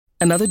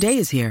Another day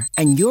is here,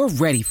 and you're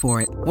ready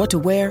for it. What to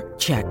wear?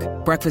 Check.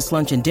 Breakfast,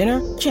 lunch, and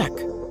dinner? Check.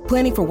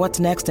 Planning for what's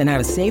next and how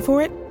to save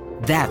for it?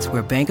 That's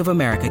where Bank of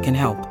America can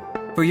help.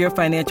 For your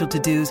financial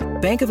to-dos,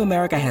 Bank of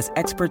America has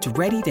experts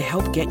ready to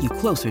help get you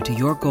closer to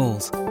your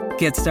goals.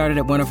 Get started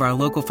at one of our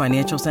local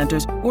financial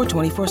centers or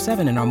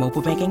 24/7 in our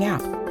mobile banking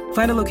app.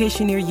 Find a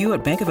location near you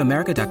at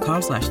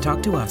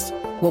bankofamerica.com/talktous.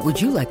 What would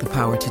you like the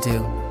power to do?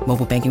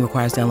 Mobile banking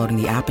requires downloading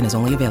the app and is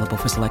only available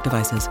for select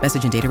devices.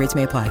 Message and data rates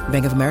may apply.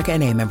 Bank of America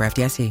N.A., member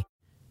FDIC.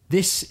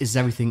 This is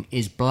Everything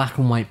is Black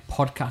and White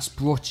podcast,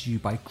 brought to you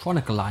by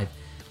Chronicle Live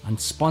and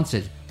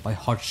sponsored by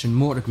Hodgson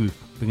Motor Group,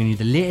 bringing you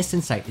the latest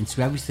insight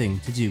into everything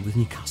to do with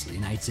Newcastle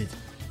United.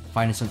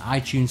 Find us on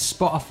iTunes,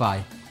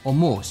 Spotify, or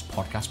most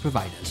podcast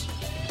providers.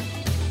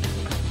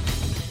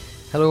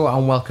 Hello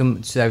and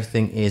welcome to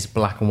Everything is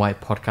Black and White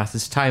podcast.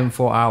 It's time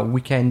for our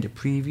weekend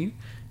preview.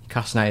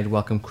 Newcastle United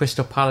welcome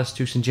Crystal Palace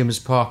to St James's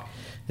Park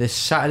this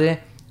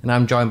Saturday, and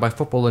I'm joined by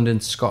Football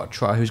London's Scott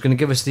Trotter, who's going to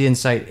give us the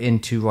insight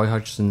into Roy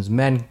Hodgson's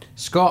men.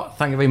 Scott,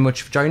 thank you very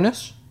much for joining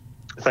us.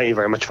 Thank you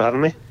very much for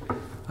having me.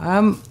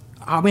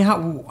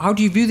 How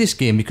do you view this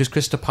game? Because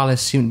Crystal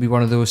Palace seem to be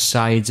one of those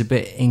sides, a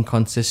bit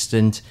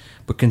inconsistent,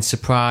 but can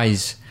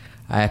surprise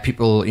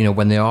people,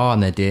 when they are on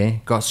their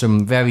day. Got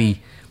some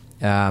very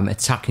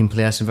attacking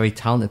players, some very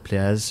talented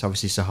players.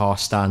 Obviously, Sahar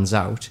stands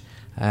out.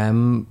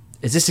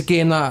 Is this a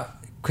game that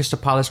Crystal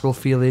Palace will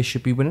feel they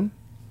should be winning?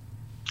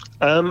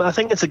 I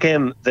think it's a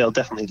game they'll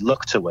definitely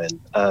look to win.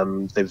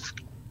 They've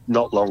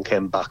not long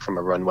came back from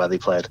a run where they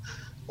played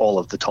all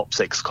of the top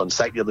six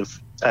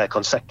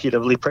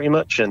consecutively pretty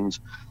much, and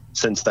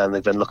since then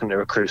they've been looking to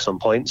recruit some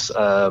points.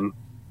 I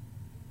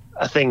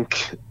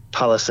think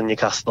Palace and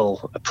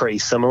Newcastle are pretty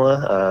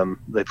similar.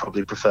 They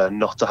probably prefer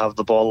not to have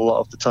the ball a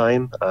lot of the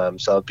time,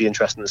 so it'll be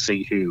interesting to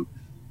see who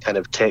kind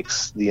of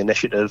takes the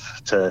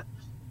initiative to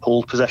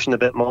hold possession a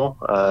bit more.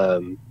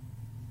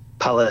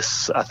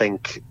 Palace, I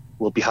think,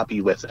 will be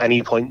happy with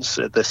any points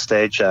at this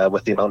stage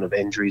with the amount of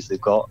injuries they've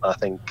got. I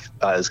think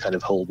that is kind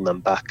of holding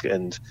them back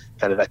and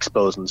kind of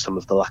exposing some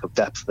of the lack of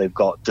depth they've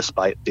got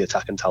despite the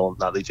attacking talent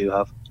that they do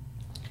have.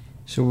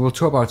 So we'll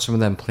talk about some of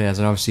them players,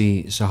 and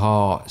obviously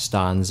Sahar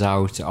stands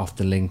out,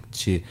 often linked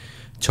to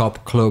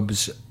top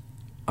clubs.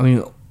 I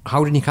mean,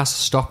 how did Newcastle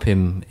stop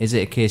him? Is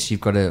it a case you've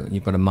got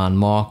to man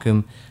mark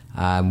him?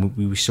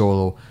 We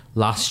saw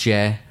last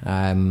year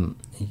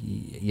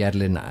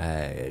Yedlin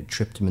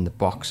tripped him in the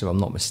box, if I'm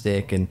not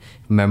mistaken.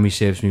 If memory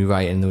serves me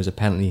right, and there was a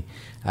penalty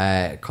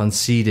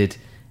conceded.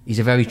 He's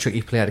a very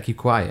tricky player to keep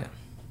quiet.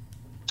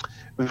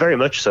 Very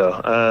much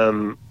so.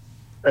 And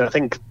I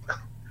think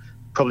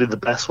probably the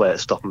best way to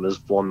stop him is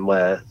one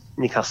where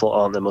Newcastle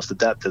aren't the most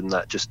adept in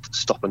that, just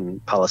stopping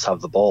Palace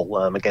have the ball.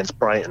 Against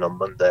Brighton on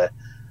Monday,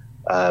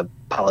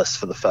 Palace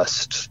for the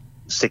first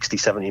 60,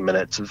 70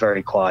 minutes,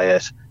 very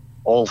quiet,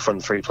 all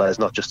front three players,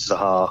 not just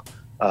Zaha,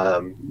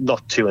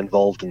 not too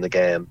involved in the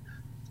game.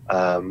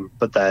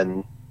 But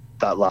then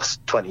that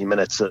last 20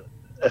 minutes,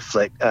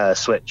 a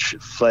switch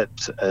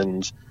flipped,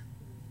 and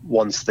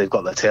once they've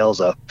got their tails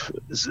up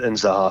and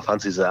Zaha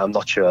fancies it, I'm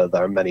not sure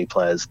there are many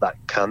players that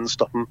can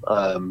stop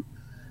him.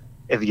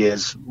 If he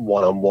is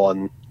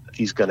one-on-one,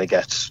 he's going to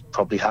get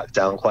probably hacked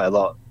down quite a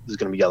lot. There's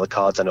going to be yellow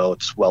cards. I know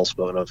it's well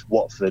spoken of.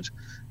 Watford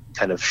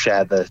kind of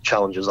share the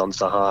challenges on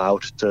Zaha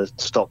out to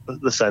stop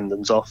the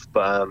send-ins off.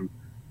 But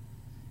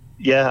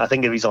I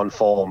think if he's on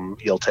form,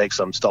 he'll take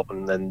some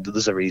stopping, and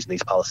there's a reason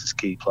he's Palace's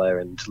key player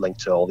and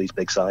linked to all these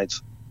big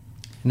sides.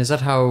 And is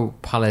that how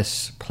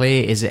Palace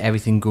play? Is it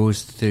everything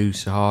goes through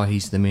Sahar?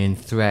 He's the main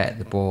threat.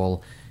 The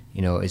ball,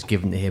 is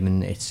given to him,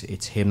 and it's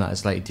him that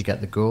is likely to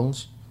get the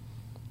goals?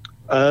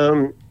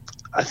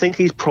 I think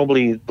he's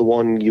probably the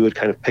one you would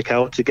kind of pick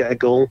out to get a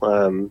goal.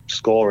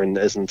 Scoring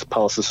isn't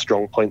Palace's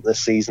strong point this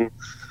season.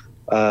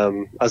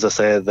 As I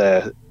say,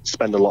 they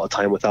spend a lot of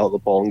time without the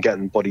ball and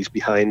getting bodies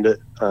behind it.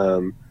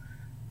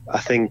 I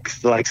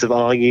think the likes of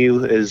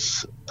Ayew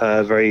is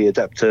very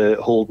adept at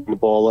holding the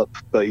ball up,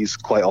 but he's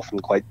quite often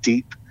quite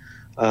deep.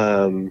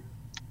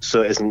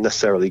 So it isn't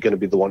necessarily going to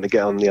be the one to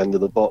get on the end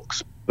of the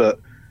box. But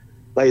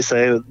like you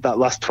say, that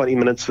last 20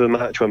 minutes of a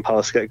match when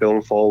Palace get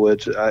going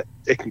forward,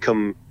 it can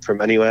come from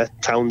anywhere.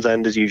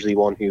 Townsend is usually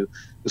one who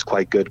was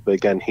quite good, but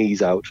again,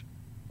 he's out.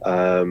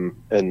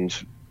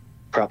 And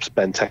perhaps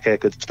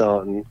Benteke could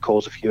start and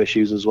cause a few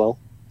issues as well.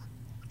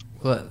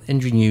 Well,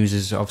 injury news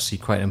is obviously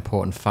quite an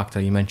important factor.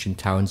 You mentioned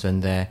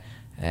Townsend there.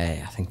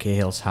 I think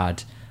Cahill's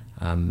had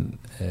an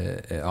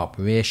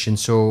operation.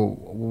 So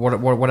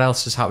what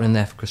else is happening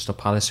there for Crystal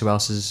Palace? Who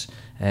else is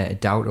a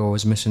doubt or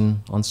is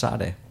missing on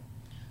Saturday?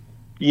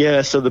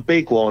 Yeah, so the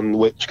big one,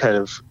 which kind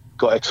of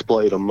got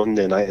exploited on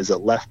Monday night, is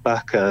at left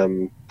back.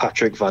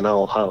 Patrick Van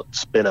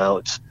Aanholt's been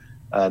out,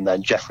 and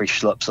then Jeffrey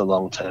Schlupp's a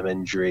long-term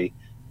injury,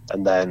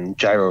 and then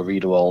Jairo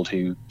Riedewald,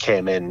 who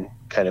came in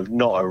kind of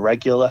not a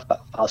regular left back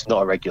for Palace,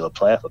 not a regular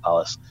player for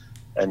Palace,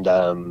 and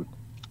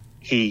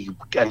he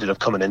ended up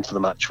coming into the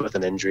match with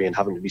an injury and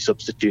having to be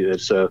substituted.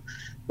 So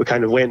we're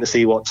kind of waiting to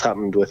see what's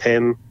happened with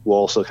him. We're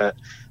also Van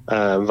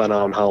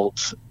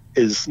Aanholt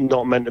is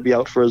not meant to be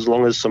out for as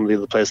long as some of the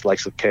other players, the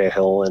likes of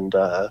Cahill and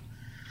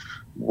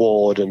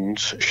Ward and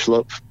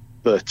Schlupp,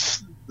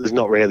 but there's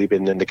not really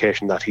been an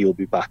indication that he'll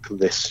be back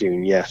this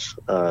soon yet.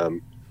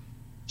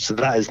 So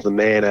that is the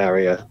main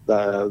area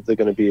that they're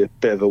going to be a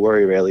bit of a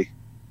worry, really.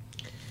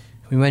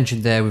 We've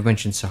mentioned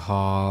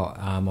Sahar,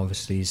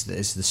 obviously is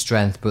the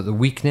strength, but the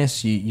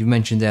weakness, you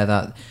mentioned there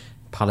that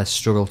Palace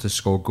struggle to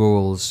score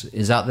goals.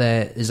 Is that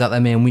their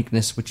main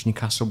weakness which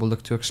Newcastle will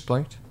look to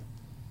exploit?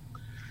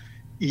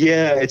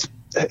 Yeah,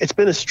 it's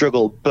been a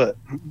struggle, but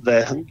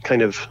their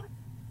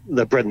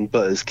bread and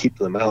butter is keep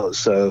them out,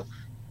 so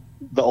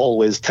they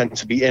always tend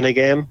to be in a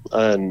game,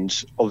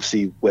 and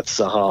obviously with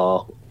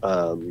Sahar,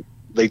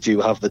 they do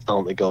have the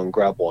talent to go and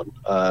grab one.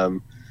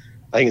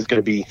 I think it's going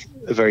to be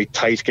a very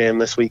tight game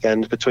this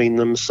weekend between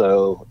them,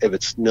 so if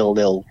it's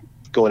 0-0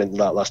 going into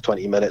that last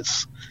 20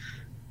 minutes,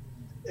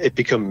 I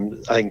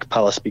think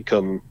Palace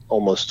become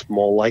almost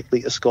more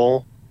likely to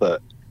score,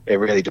 but it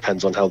really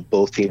depends on how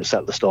both teams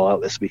set the stall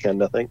out this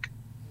weekend, I think.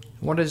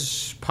 What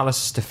is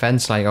Palace's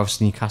defence like?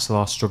 Obviously Newcastle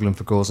are struggling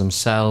for goals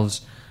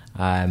themselves.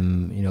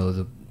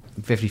 The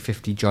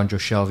 50-50 Jonjo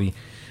Shelvey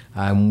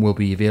will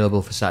be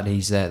available for Saturday.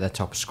 He's their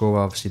top scorer.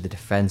 Obviously the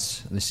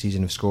defence this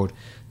season have scored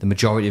the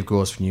majority of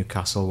goals for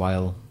Newcastle,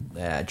 while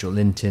Joe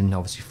Linton,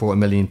 obviously £40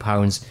 million,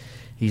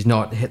 he's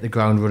not hit the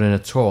ground running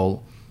at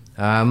all.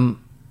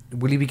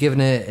 Will he be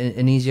given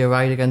an easier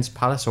ride against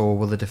Palace, or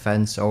will the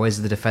defence, or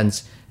is the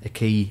defence a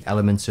key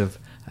element of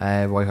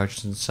Roy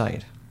Hodgson's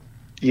side?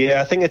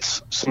 Yeah, I think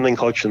it's something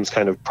Hodgson's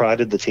kind of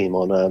prided the team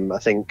on. I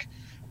think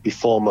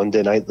before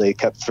Monday night they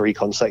kept 3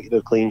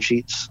 consecutive clean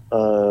sheets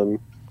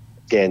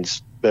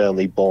against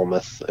Burnley,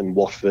 Bournemouth and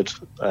Watford,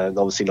 and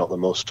obviously not the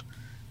most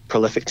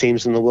prolific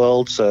teams in the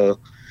world. So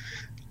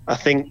I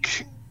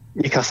think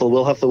Newcastle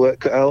will have the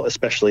work cut out,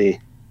 especially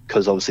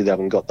because obviously they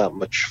haven't got that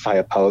much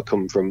firepower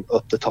come from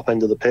up the top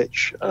end of the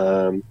pitch.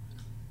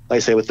 Like I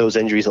say, with those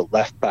injuries at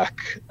left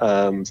back,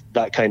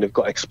 that kind of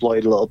got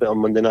exploited a little bit on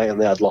Monday night,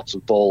 and they had lots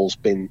of balls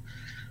being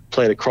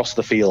played across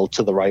the field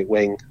to the right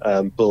wing,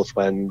 both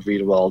when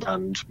Riedewald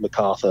and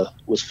MacArthur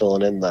was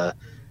filling in there.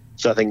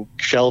 So I think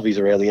Shelvey's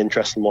a really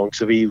interesting one,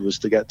 because if he was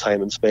to get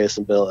time and space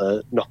and be able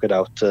to knock it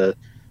out to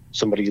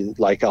somebody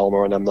like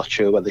Almiron, I'm not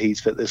sure whether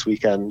he's fit this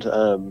weekend,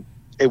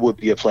 it would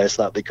be a place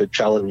that they could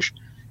challenge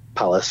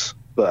Palace.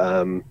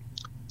 But like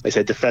I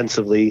said,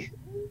 defensively,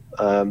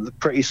 they're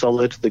pretty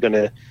solid. They're going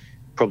to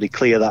probably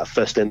clear that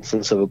first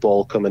instance of a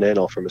ball coming in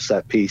or from a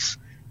set piece.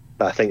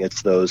 But I think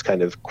it's those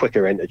kind of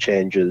quicker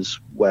interchanges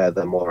where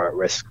they're more at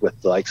risk,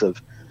 with the likes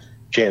of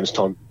James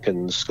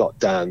Tompkins, Scott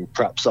Dann,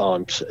 perhaps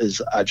aren't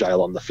as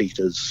agile on the feet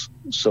as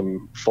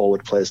some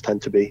forward players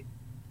tend to be.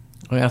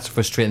 I mean, that's a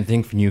frustrating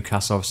thing for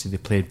Newcastle. Obviously, they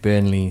played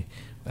Burnley,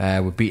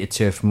 were beat at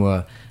Turf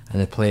Moor,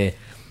 and they play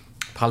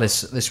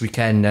Palace this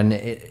weekend. And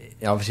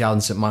obviously,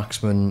 Alan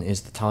St-Maximin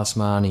is the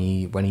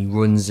talisman. When he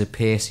runs at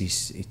pace,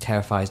 he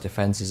terrifies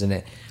defences. And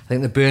I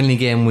think the Burnley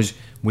game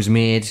was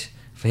made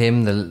for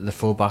him. The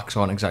full-backs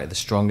aren't exactly the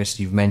strongest.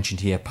 You've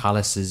mentioned here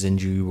Palace's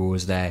injury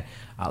was there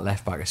at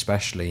left-back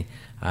especially.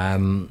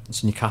 So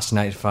Newcastle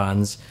United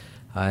fans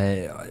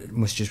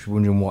must just be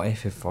wondering what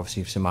if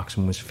obviously if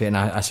St-Maximin was fit. And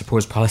I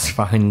suppose Palace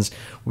fans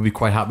would be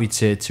quite happy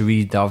to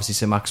read that obviously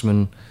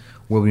St-Maximin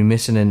will be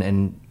missing,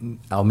 and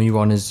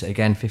Almiron is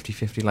again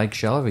 50-50 like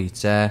Shelvey.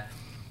 It's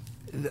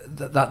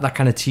that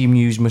kind of team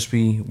news must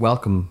be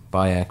welcome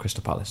by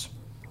Crystal Palace.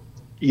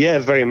 Yeah,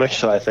 very much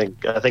so. I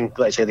think, like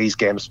I say, these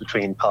games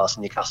between Palace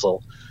and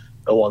Newcastle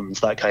are ones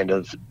that kind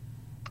of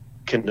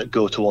can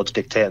go towards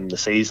dictating the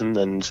season,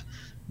 and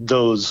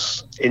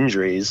those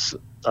injuries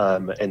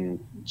in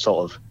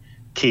sort of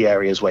key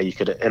areas where you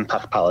could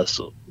impact Palace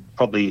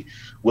probably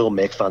will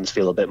make fans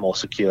feel a bit more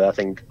secure. I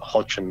think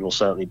Hodgson will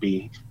certainly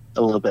be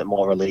a little bit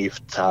more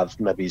relieved to have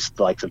maybe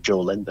the likes of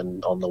Joe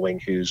Linton on the wing,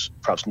 who's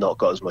perhaps not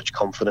got as much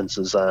confidence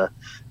as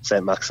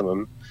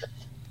St-Maximin.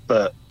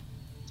 But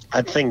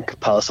I think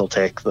Palace will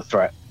take the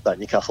threat that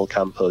Newcastle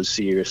can pose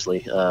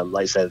seriously.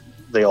 Like I said,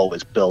 they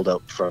always build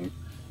up from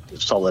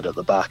solid at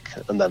the back,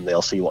 and then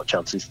they'll see what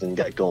chances they can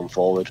get going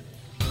forward.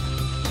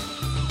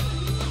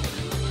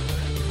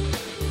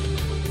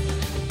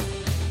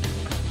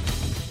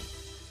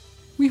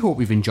 We hope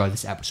you've enjoyed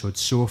this episode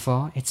so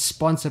far. It's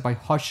sponsored by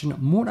Hodgson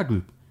Motor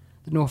Group,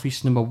 the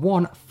Northeast's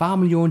 #1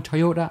 family-owned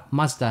Toyota,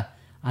 Mazda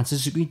and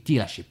Suzuki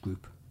dealership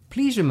group.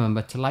 Please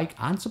remember to like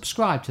and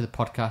subscribe to the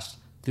podcast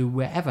through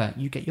wherever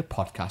you get your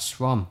podcasts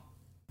from.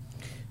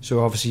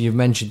 So obviously we've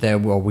mentioned there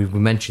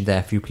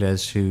a few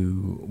players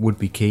who would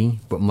be key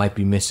but might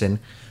be missing.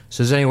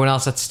 So is there anyone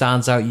else that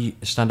stand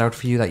out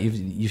for you that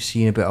you've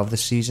seen a bit of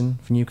this season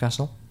for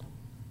Newcastle?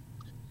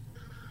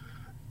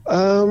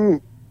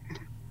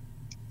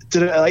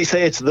 Like I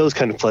say, it's those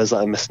kind of players that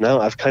I'm missing out.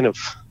 I've kind of,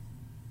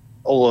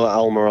 although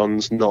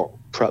Almiron's not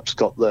perhaps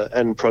got the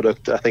end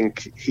product, I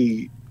think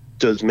he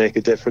does make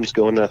a difference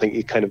going. I think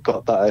he kind of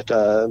got that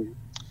at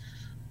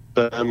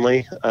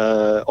Burnley.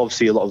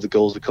 Obviously, a lot of the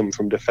goals have come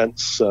from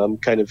defence, so I'm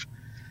kind of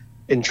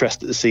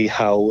interested to see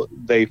how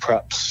they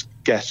perhaps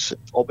get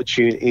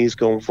opportunities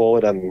going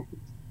forward, and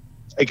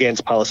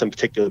against Palace in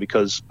particular,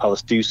 because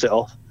Palace do sit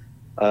off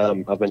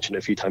I've mentioned it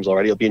a few times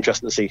already. It'll be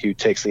interesting to see who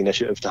takes the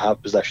initiative to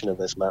have possession in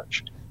this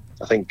match.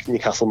 I think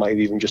Newcastle might have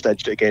even just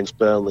edged it against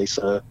Burnley,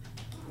 so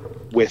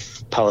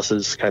with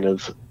Palace's kind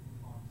of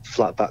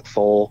flat back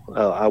four,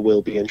 I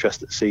will be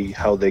interested to see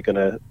how they're going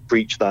to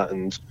breach that,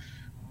 and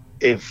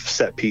if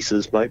set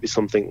pieces might be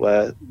something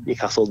where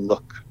Newcastle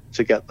look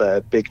to get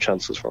their big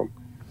chances from.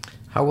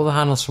 How will they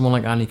handle someone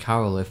like Andy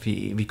Carroll if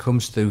he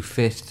comes through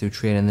fit through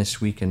training this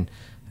week, and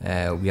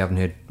we haven't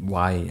heard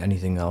why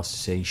anything else to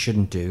say he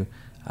shouldn't do?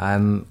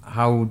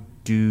 How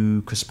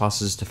do Crystal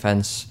Palace's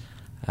defence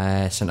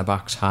centre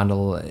backs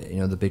handle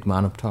the big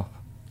man up top?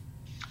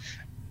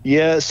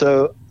 Yeah,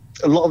 so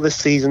a lot of this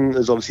season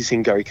has obviously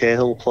seen Gary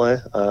Cahill play,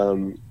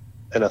 and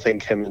I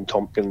think him and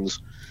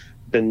Tompkins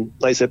been,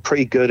 like I said,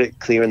 pretty good at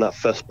clearing that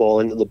first ball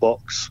into the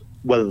box.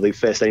 Whether they've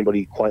faced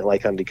anybody quite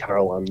like Andy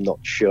Carroll, I'm not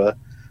sure.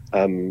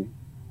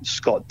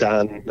 Scott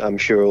Dan, I'm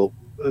sure, will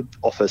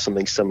offer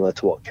something similar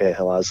to what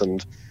Cahill has,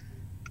 and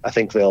I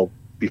think they'll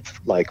be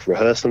like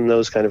rehearsing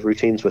those kind of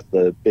routines with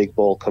the big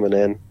ball coming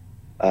in.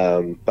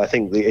 But I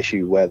think the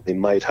issue where they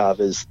might have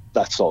is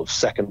that sort of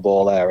second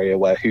ball area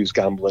where who's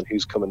gambling,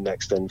 who's coming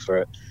next in for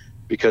it.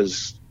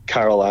 Because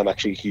Carroll, I'm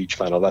actually a huge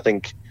fan of. I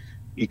think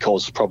he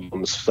causes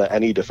problems for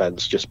any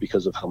defence just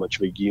because of how much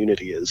of a unit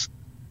he is.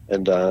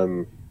 And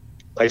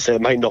like I say,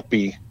 it might not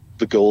be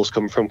the goals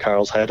come from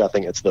Carroll's head. I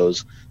think it's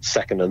those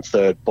second and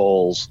third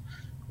balls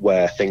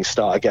where things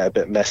start to get a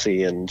bit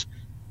messy and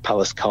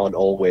Palace can't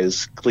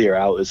always clear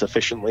out as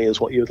efficiently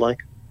as what you would like.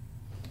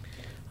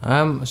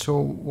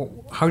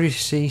 So how do you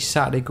see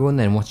Saturday going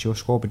then? What's your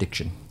score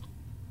prediction?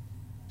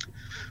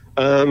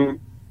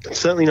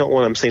 Certainly not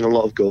one I'm seeing a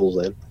lot of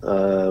goals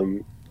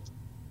in.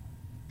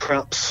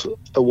 Perhaps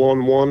a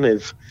 1-1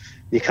 if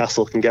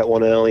Newcastle can get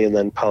one early and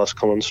then Palace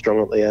come on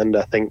strong at the end.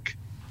 I think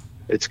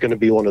it's going to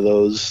be one of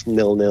those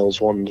 0-0s,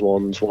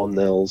 1-1s,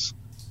 1-0s.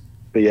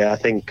 But yeah, I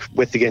think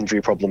with the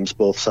injury problems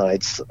both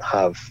sides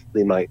have,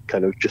 they might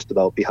kind of just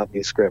about be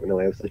happy scraping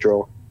away with the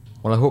draw.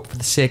 Well, I hope for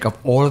the sake of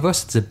all of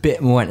us, it's a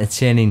bit more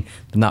entertaining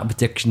than that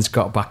predictions.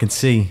 Got back and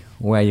see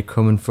where you're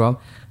coming from.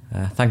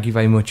 Thank you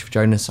very much for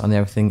joining us on the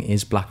Everything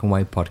is Black and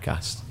White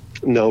podcast.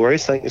 No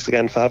worries. Thanks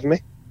again for having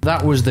me.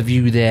 That was the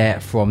view there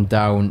from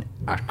down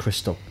at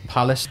Crystal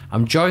Palace.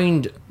 I'm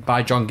joined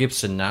by John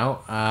Gibson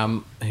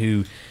now,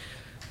 who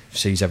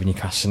sees every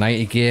Newcastle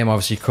United game.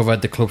 Obviously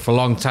covered the club for a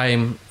long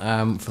time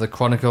for the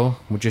Chronicle.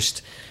 We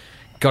just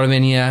got him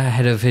in here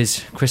ahead of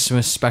his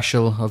Christmas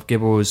special of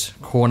Gibbo's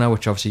Corner,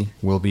 which obviously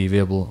will be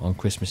available on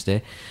Christmas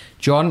Day.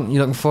 John, you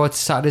looking forward to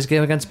Saturday's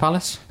game against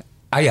Palace?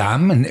 I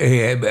am, and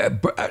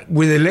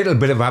with a little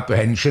bit of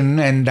apprehension,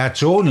 and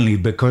that's only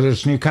because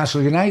it's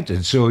Newcastle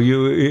United. So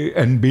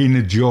and being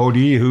a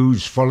Geordie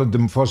who's followed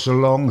them for so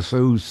long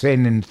through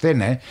thin and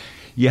thinner,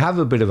 you have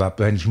a bit of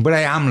apprehension. But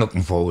I am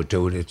looking forward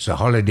to it. It's a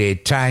holiday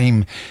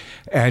time,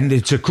 and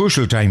it's a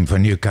crucial time for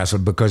Newcastle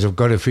because I've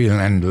got a feeling,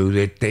 Andrew,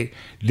 that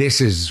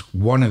this is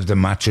one of the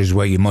matches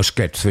where you must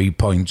get 3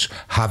 points,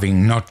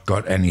 having not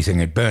got anything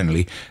at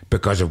Burnley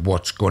because of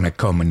what's going to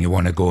come, and you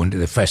want to go into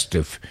the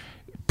festive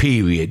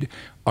period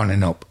on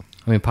and up.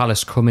 I mean,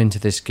 Palace come into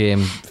this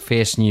game,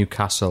 face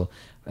Newcastle.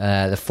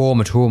 The form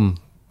at home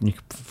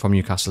from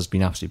Newcastle has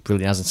been absolutely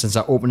brilliant, hasn't it? Since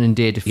that opening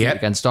day defeat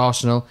against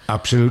Arsenal.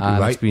 Absolutely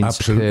right.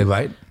 Absolutely superb.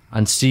 Right.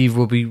 And Steve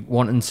will be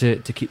wanting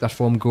to keep that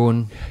form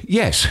going.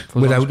 Yes,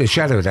 without a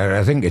shadow of doubt.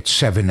 I think it's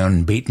 7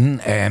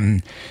 unbeaten.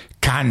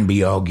 Can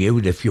be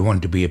argued, if you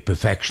want to be a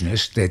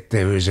perfectionist, that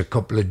there is a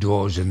couple of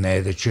draws in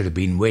there that should have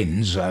been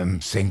wins. I'm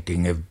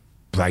thinking of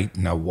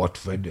Brighton or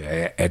Watford,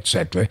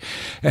 etc.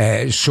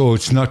 So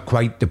it's not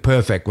quite the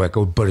perfect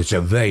record, but it's a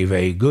very,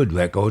 very good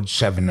record,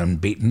 7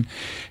 unbeaten.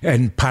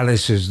 And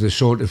Palace is the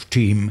sort of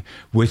team,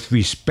 with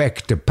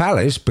respect to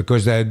Palace,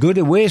 because they're a good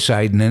away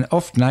side, and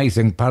often I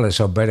think Palace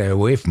are better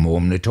away from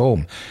home than at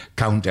home,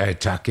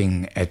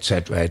 counter-attacking,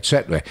 etc.,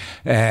 etc.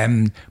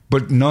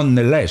 But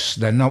nonetheless,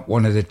 they're not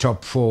one of the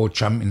top 4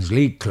 Champions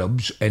League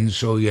clubs, and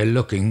so you're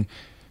looking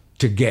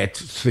to get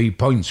 3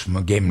 points from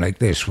a game like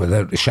this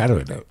without a shadow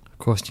of doubt.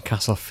 Of course,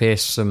 Newcastle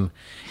faced some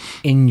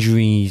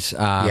injuries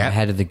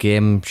ahead of the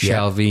game.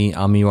 Shelvey,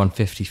 Almiron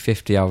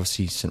 50-50.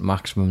 Obviously, St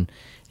Maximin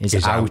is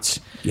out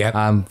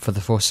for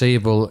the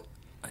foreseeable.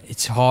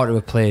 It's hard to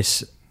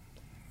replace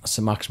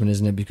St Maximin,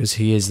 isn't it? Because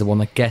he is the one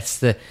that gets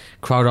the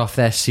crowd off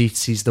their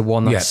seats. He's the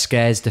one that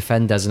scares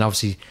defenders. And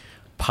obviously,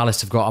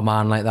 Palace have got a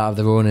man like that of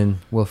their own in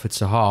Wilfred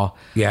Zaha.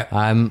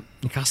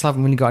 Newcastle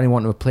haven't really got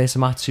anyone to replace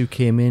him. Matsu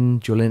came in,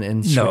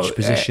 Joelinton switched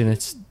position.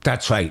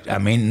 That's right. I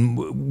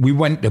mean, we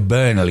went to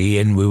Burnley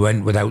and we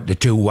went without the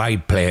 2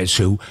 wide players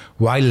who,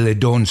 while they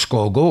don't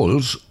score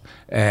goals,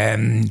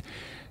 they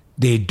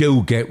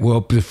do get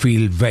up the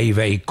field very,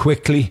 very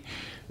quickly.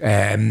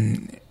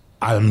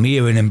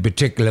 Almiron in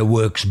particular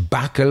works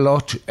back a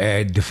lot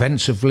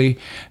defensively,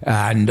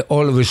 and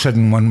all of a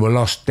sudden when we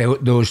lost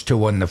those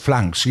 2 on the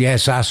flanks,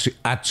 yes,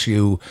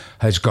 Atsu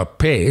has got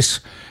pace,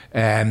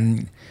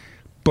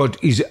 but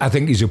I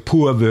think he's a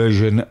poor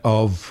version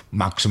of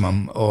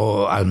Maximum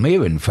or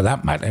Almiron for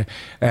that matter,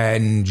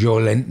 and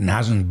Joelinton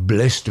hasn't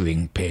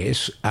blistering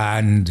pace,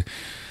 and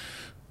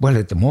well,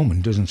 at the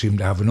moment, doesn't seem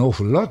to have an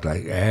awful lot.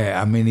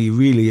 I mean, he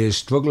really is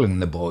struggling,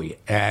 the boy.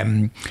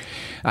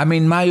 I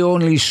mean, my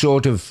only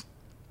sort of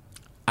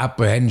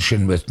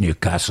apprehension with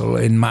Newcastle,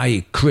 in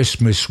my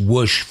Christmas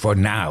wish for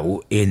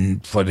now,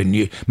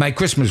 my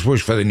Christmas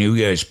wish for the New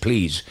Year's,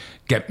 please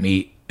get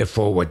me a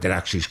forward that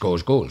actually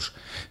scores goals.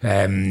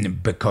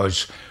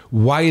 Because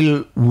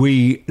while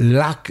we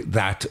lack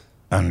that,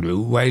 Andrew,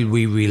 while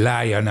we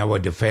rely on our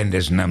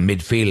defenders and our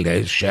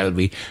midfielders,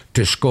 Shelby,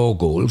 to score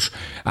goals,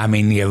 I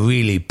mean, you're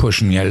really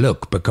pushing your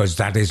luck, because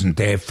that isn't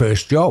their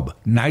first job.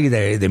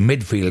 Neither the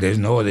midfielders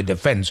nor the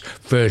defence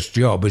first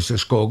job is to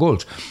score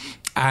goals.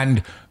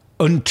 And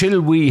until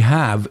we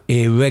have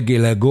a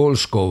regular goal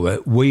scorer,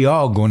 we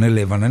are going to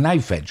live on a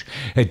knife edge.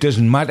 It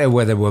doesn't matter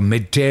whether we're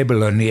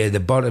mid-table or near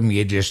the bottom,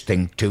 you just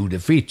think 2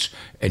 defeats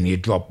and you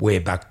drop way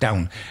back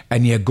down.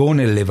 And you're going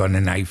to live on a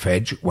knife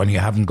edge when you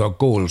haven't got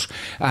goals.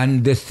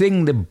 And the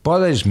thing that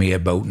bothers me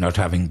about not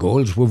having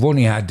goals, we've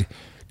only had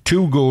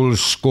 2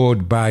 goals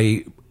scored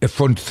by a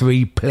front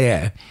 3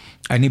 player,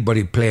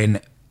 anybody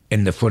playing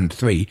in the front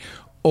 3,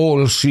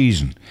 all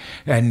season.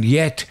 And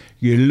yet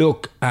you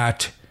look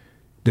at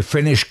the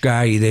Finnish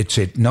guy that's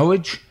at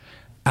Norwich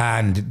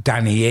and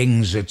Danny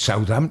Ings at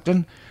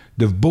Southampton,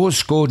 they've both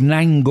scored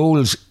 9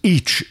 goals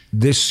each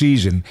this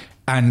season,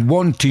 and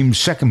one team's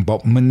second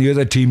bottom and the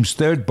other team's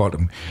third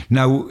bottom.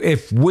 Now,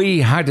 if we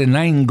had a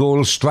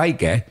 9-goal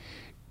striker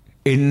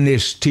in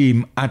this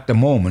team at the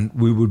moment,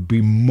 we would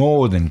be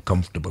more than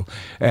comfortable.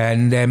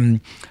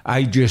 And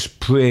I just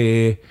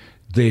pray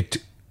that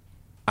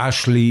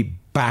Ashley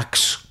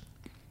backs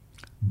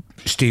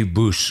Steve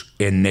Bruce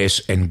in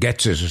this and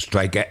gets us a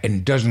striker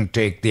and doesn't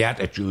take the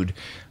attitude,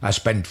 I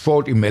spent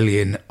 40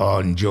 million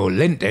on Joe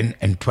Linton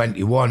and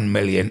 21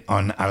 million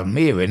on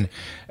Almiron.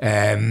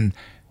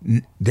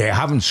 They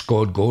haven't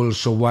scored goals,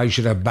 so why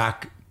should I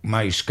back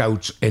my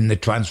scouts in the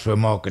transfer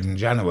market in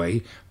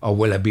January, or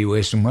will I be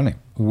wasting money?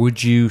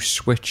 Would you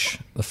switch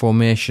the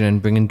formation and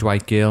bring in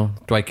Dwight Gale?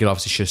 Dwight Gale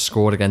obviously should have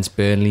scored against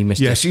Burnley.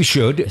 Yes, he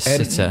should.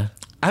 Sitter.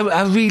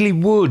 I really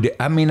would.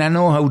 I mean, I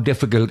know how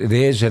difficult it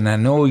is, and I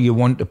know you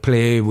want to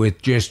play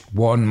with just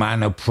one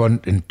man up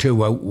front and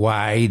 2 out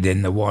wide,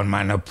 and the one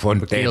man up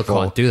front,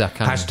 therefore, can't do that,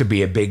 can has to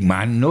be a big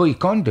man. No, you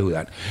can't do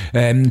that.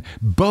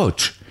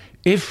 But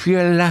if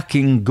you're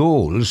lacking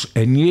goals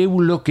and you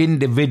look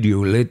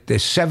individually at the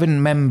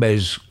 7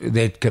 members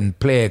that can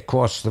play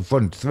across the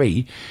front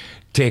 3,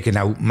 taken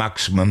out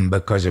Maximum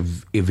because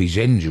of his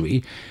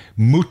injury,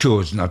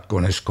 Muto's not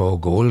going to score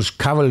goals.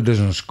 Carroll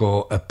doesn't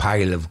score a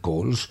pile of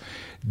goals.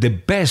 The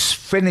best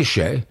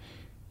finisher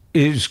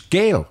is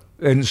Gale.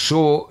 And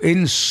so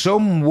in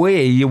some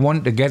way you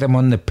want to get him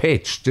on the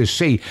pitch to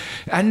see.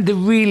 And they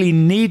really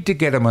need to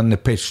get him on the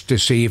pitch to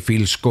see if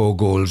he'll score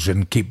goals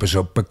and keep us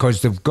up,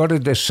 because they've got to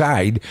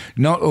decide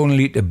not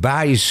only to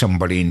buy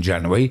somebody in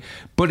January,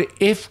 but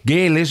if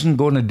Gale isn't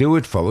going to do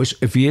it for us,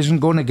 if he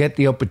isn't going to get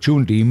the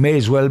opportunity, he may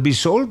as well be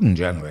sold in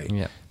January.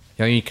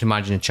 Yeah, you can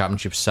imagine a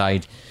Championship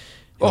side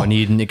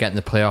needing to get in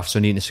the playoffs or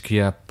needing to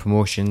secure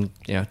promotion.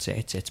 You know,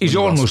 it's he's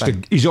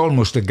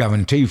almost a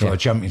guarantee for a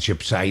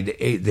Championship side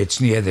that's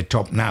near the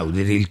top now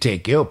that he'll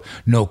take you up.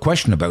 No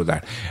question about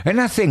that.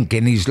 And I think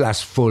in his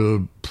last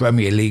full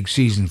Premier League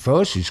season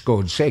for us, he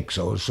scored 6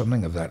 or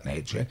something of that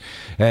nature,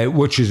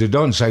 which is a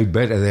downside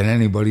better than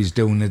anybody's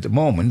doing at the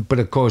moment. But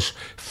of course,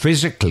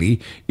 physically,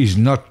 he's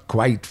not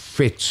quite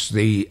fits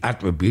the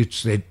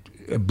attributes that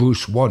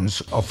Bruce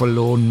wants of a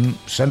lone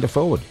centre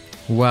forward.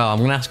 Well, I'm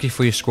going to ask you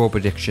for your score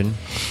prediction.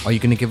 Are you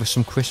going to give us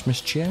some Christmas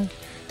cheer?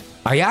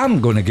 I am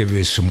going to give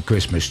you some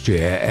Christmas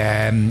cheer.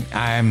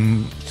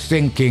 I'm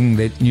thinking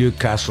that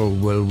Newcastle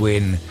will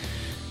win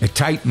a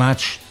tight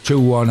match,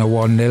 2-1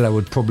 or 1-0. I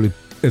would probably,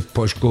 if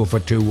push, go for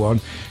 2-1.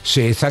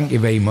 Say thank you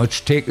very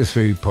much, take the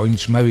 3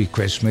 points, Merry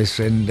Christmas,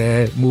 and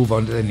move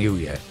on to the new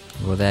year.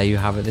 Well, there you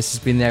have it. This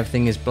has been the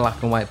Everything is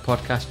Black and White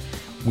podcast.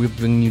 We're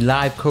bringing you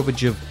live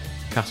coverage of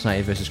Castle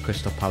United versus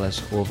Crystal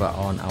Palace over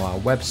on our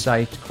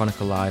website,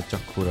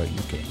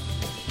 chroniclelive.co.uk.